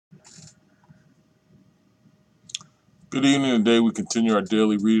Good evening. Today we continue our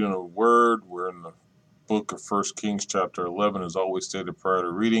daily reading of the Word. We're in the book of First Kings, chapter 11, as always stated prior to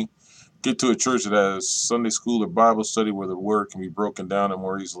reading. Get to a church that has Sunday school or Bible study where the Word can be broken down and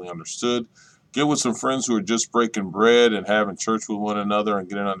more easily understood. Get with some friends who are just breaking bread and having church with one another and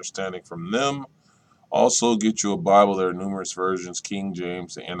get an understanding from them. Also, get you a Bible. There are numerous versions: King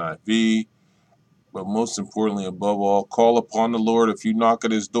James, the NIV. But most importantly, above all, call upon the Lord. If you knock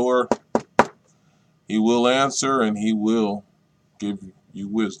at His door, He will answer and He will give you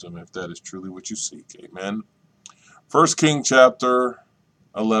wisdom if that is truly what you seek. Amen. First King chapter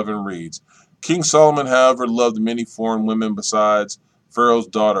 11 reads, King Solomon, however, loved many foreign women besides Pharaoh's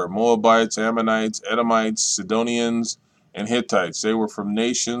daughter, Moabites, Ammonites, Edomites, Sidonians, and Hittites. They were from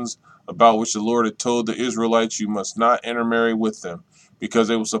nations about which the Lord had told the Israelites, you must not intermarry with them, because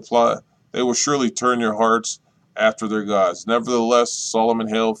they will surely turn your hearts after their gods. Nevertheless, Solomon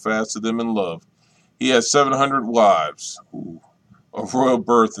held fast to them in love. He had 700 wives. Of royal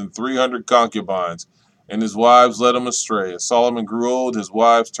birth and 300 concubines, and his wives led him astray. As Solomon grew old, his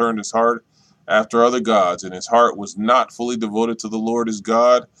wives turned his heart after other gods, and his heart was not fully devoted to the Lord his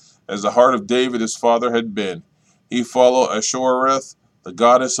God, as the heart of David his father had been. He followed Ashtoreth, the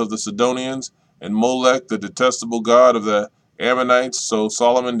goddess of the Sidonians, and Molech, the detestable god of the Ammonites. So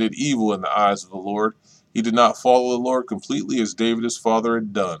Solomon did evil in the eyes of the Lord. He did not follow the Lord completely as David his father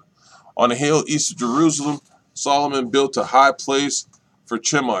had done. On a hill east of Jerusalem, Solomon built a high place for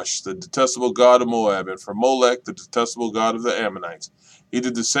Chemosh, the detestable god of Moab, and for Molech, the detestable god of the Ammonites. He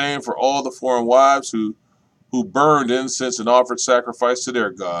did the same for all the foreign wives who burned incense and offered sacrifice to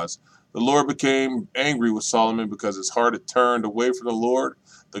their gods. The Lord became angry with Solomon because his heart had turned away from the Lord,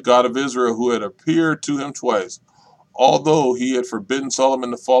 the God of Israel, who had appeared to him twice. Although he had forbidden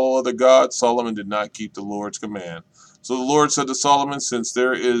Solomon to follow other gods, Solomon did not keep the Lord's command. So the Lord said to Solomon, since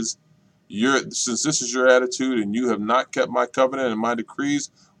this is your attitude, and you have not kept my covenant and my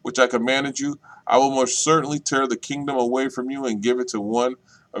decrees, which I commanded you, I will most certainly tear the kingdom away from you and give it to one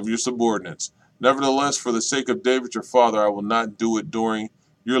of your subordinates. Nevertheless, for the sake of David your father, I will not do it during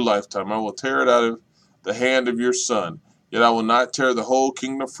your lifetime. I will tear it out of the hand of your son. Yet I will not tear the whole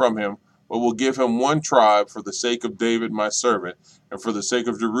kingdom from him, but will give him one tribe for the sake of David my servant, and for the sake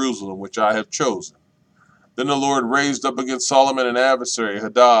of Jerusalem, which I have chosen. Then the Lord raised up against Solomon an adversary,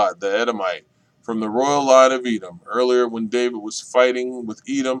 Hadad the Edomite, from the royal line of Edom. Earlier, when David was fighting with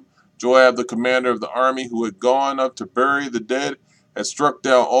Edom, Joab, the commander of the army who had gone up to bury the dead, had struck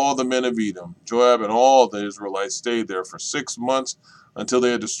down all the men of Edom. Joab and all the Israelites stayed there for 6 months until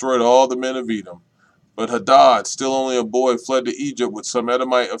they had destroyed all the men of Edom. But Hadad, still only a boy, fled to Egypt with some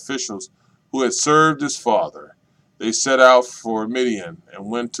Edomite officials who had served his father. They set out for Midian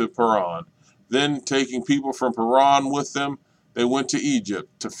and went to Paran. Then, taking people from Paran with them, they went to Egypt,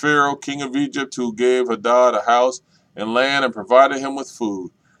 to Pharaoh, king of Egypt, who gave Hadad a house and land and provided him with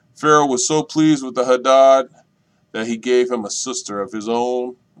food. Pharaoh was so pleased with the Hadad that he gave him a sister of his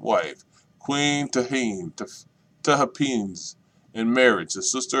own wife, Queen Tahpenes, in marriage. The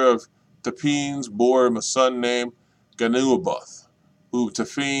sister of Tahpenes bore him a son named Ganuaboth, who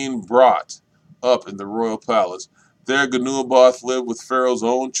Tahphen brought up in the royal palace. There Ganuaboth lived with Pharaoh's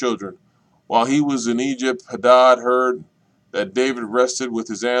own children. While he was in Egypt, Hadad heard that David rested with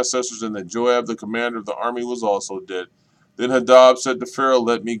his ancestors and that Joab, the commander of the army, was also dead. Then Hadad said to Pharaoh,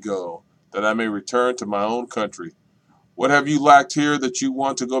 let me go, that I may return to my own country. What have you lacked here that you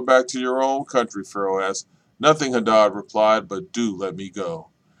want to go back to your own country? Pharaoh asked. Nothing, Hadad replied, but do let me go.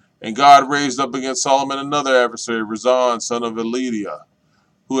 And God raised up against Solomon another adversary, Rezon, son of Eliada,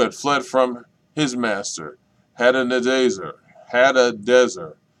 who had fled from his master, Hadadezer,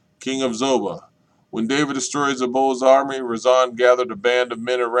 king of Zobah. When David destroyed Zobah's army, Rezon gathered a band of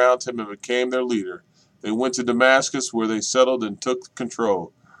men around him and became their leader. They went to Damascus, where they settled and took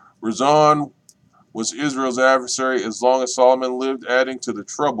control. Rezon was Israel's adversary as long as Solomon lived, adding to the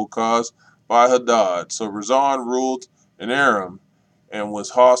trouble caused by Hadad. So Rezon ruled in Aram and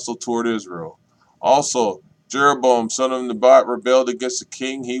was hostile toward Israel. Also, Jeroboam, son of Nebat, rebelled against the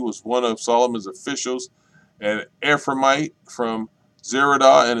king. He was one of Solomon's officials, an Ephraimite from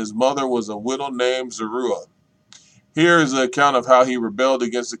Zeradah, and his mother was a widow named Zeruiah. Here is the account of how he rebelled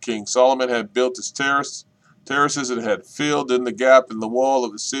against the king. Solomon had built his terraces and had filled in the gap in the wall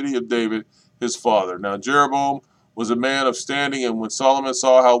of the city of David, his father. Now Jeroboam was a man of standing, and when Solomon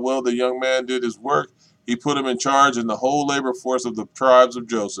saw how well the young man did his work, he put him in charge in the whole labor force of the tribes of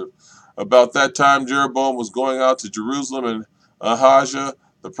Joseph. About that time, Jeroboam was going out to Jerusalem, and Ahijah,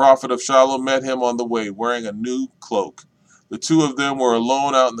 the prophet of Shiloh, met him on the way, wearing a new cloak. The two of them were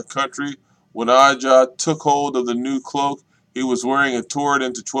alone out in the country. When Ahijah took hold of the new cloak he was wearing and tore it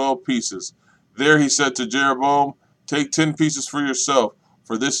into 12 pieces. There he said to Jeroboam, Take 10 pieces for yourself,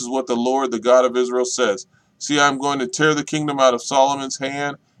 for this is what the Lord, the God of Israel, says. See, I am going to tear the kingdom out of Solomon's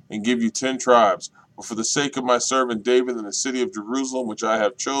hand and give you 10 tribes. But for the sake of my servant David and the city of Jerusalem, which I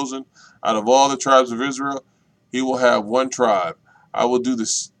have chosen, out of all the tribes of Israel, he will have one tribe. I will do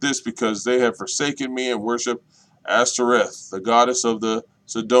this because they have forsaken me and worshipped Ashtoreth, the goddess of the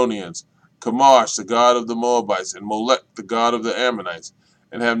Sidonians, Chemosh, the god of the Moabites, and Molech, the god of the Ammonites,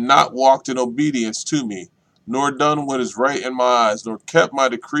 and have not walked in obedience to me, nor done what is right in my eyes, nor kept my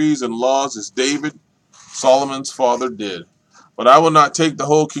decrees and laws as David, Solomon's father, did. But I will not take the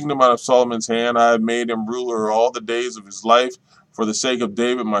whole kingdom out of Solomon's hand. I have made him ruler all the days of his life for the sake of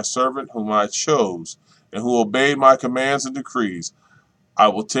David, my servant, whom I chose, and who obeyed my commands and decrees. I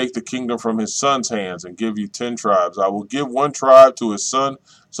will take the kingdom from his son's hands and give you 10 tribes. I will give one tribe to his son,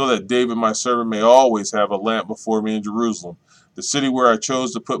 so that David, my servant, may always have a lamp before me in Jerusalem, the city where I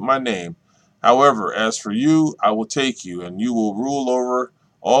chose to put my name. However, as for you, I will take you, and you will rule over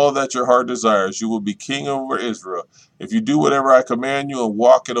all that your heart desires. You will be king over Israel. If you do whatever I command you and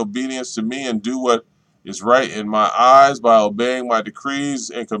walk in obedience to me and do what is right in my eyes by obeying my decrees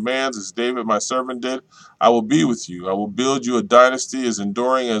and commands as David, my servant, did, I will be with you. I will build you a dynasty as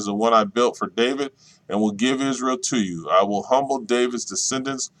enduring as the one I built for David, and will give Israel to you. I will humble David's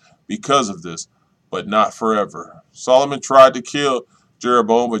descendants because of this, but not forever. Solomon tried to kill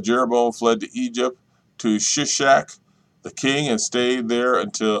Jeroboam, but Jeroboam fled to Egypt to Shishak, the king, and stayed there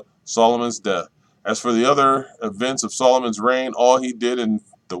until Solomon's death. As for the other events of Solomon's reign, all he did and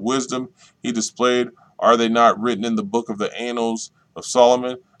the wisdom he displayed, are they not written in the book of the Annals of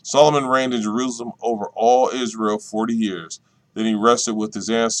Solomon? Solomon reigned in Jerusalem over all Israel 40 years. Then he rested with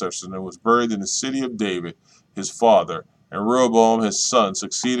his ancestors and was buried in the city of David, his father. And Rehoboam, his son,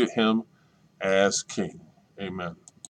 succeeded him as king. Amen.